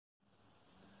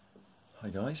Hi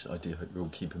guys, I do hope you're all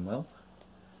keeping well.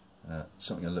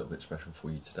 Something a little bit special for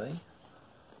you today.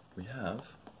 We have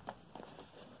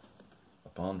a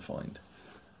barn find.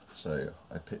 So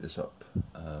I picked this up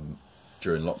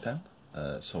during lockdown.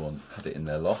 Someone had it in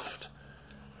their loft,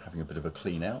 having a bit of a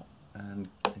clean out, and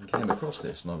came across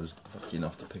this, and I was lucky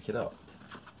enough to pick it up.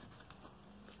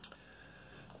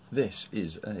 This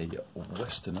is a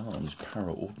Western Arms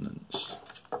Para Ordinance.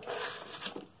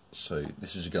 So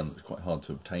this is a gun that's quite hard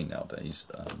to obtain nowadays.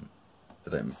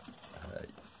 They don't,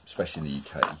 especially in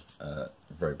the UK,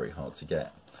 very, very hard to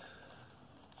get.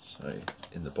 So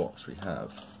in the box we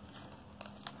have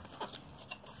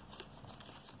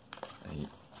a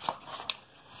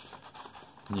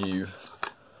new,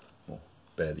 well,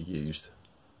 barely used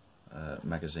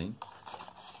magazine.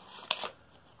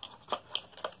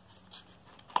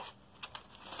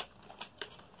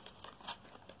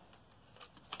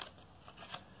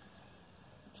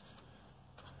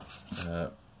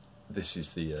 This is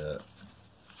the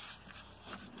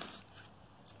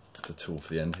tool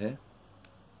for the end here.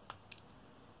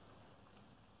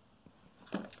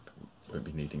 Won't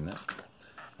be needing that,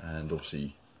 and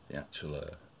obviously the actual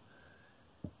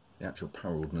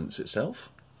Para Ordinance itself.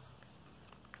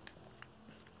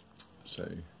 So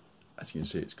as you can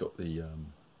see, it's got the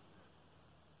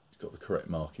correct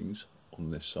markings on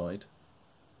this side.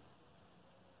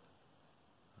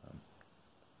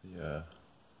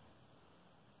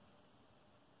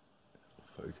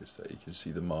 Focus there, you can see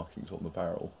the markings on the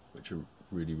barrel, which are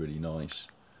really, really nice.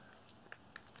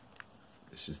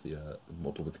 This is the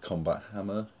model with the combat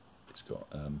hammer. It's got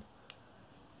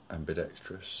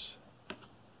ambidextrous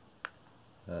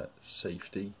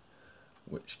safety,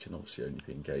 which can obviously only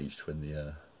be engaged when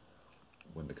the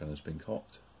gun has been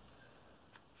cocked.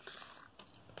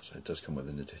 So it does come with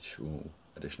an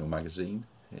additional magazine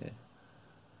here,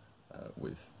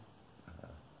 with I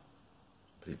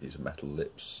believe these are metal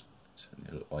lips.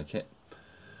 Certainly look like it.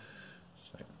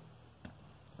 So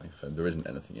I found there isn't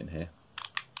anything in here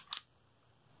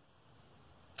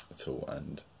at all,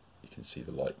 and you can see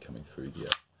the light coming through the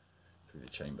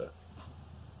chamber.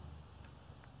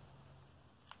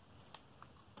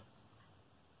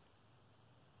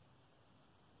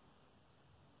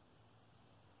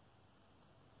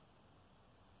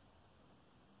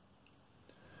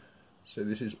 So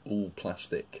this is all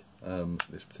plastic,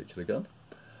 this particular gun.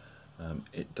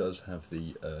 It does have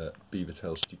the beaver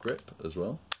tail sticky grip as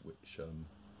well,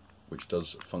 which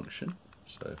does function.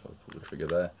 So if I pull the trigger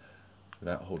there,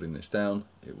 without holding this down,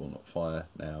 it will not fire.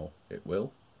 Now it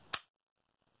will.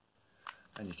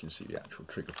 And you can see the actual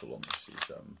trigger pull on this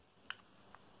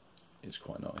is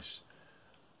quite nice.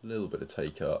 A little bit of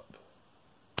take up,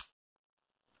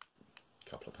 a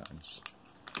couple of pounds.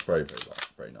 Very, very light,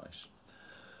 very nice.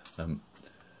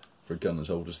 For a gun as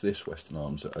old as this, Western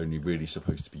Arms are only really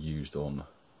supposed to be used on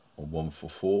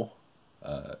 144,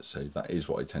 so that is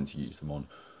what I tend to use them on.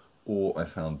 Or I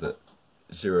found that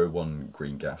 01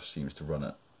 green gas seems to run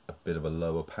at a bit of a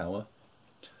lower power,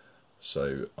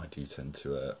 so I do tend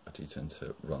to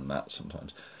run that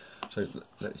sometimes. So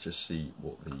let's just see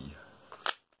what the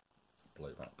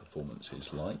blowback performance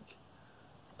is like.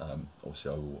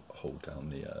 Obviously, I will hold down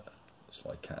the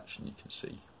slide catch, and you can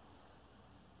see.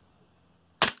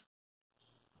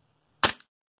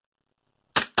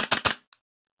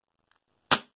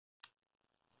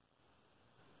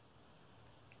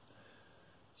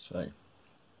 So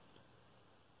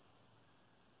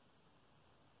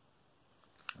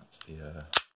that's the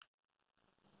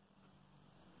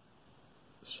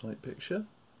sight picture,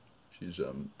 which is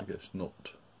I guess not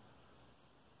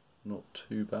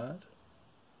too bad.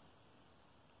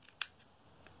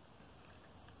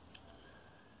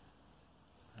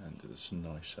 And there's some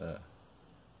nice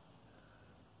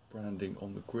branding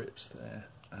on the grips there,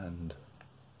 and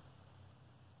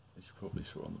as you probably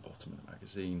saw on the bottom of the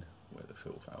magazine, where the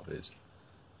fill valve is.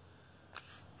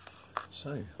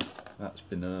 So that's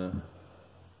been my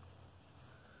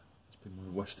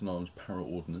Western Arms Para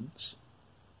Ordinance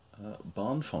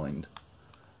barn find,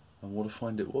 and what a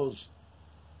find it was.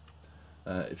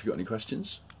 If you've got any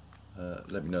questions,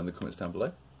 let me know in the comments down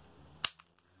below,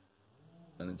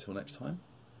 and until next time,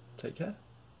 take care.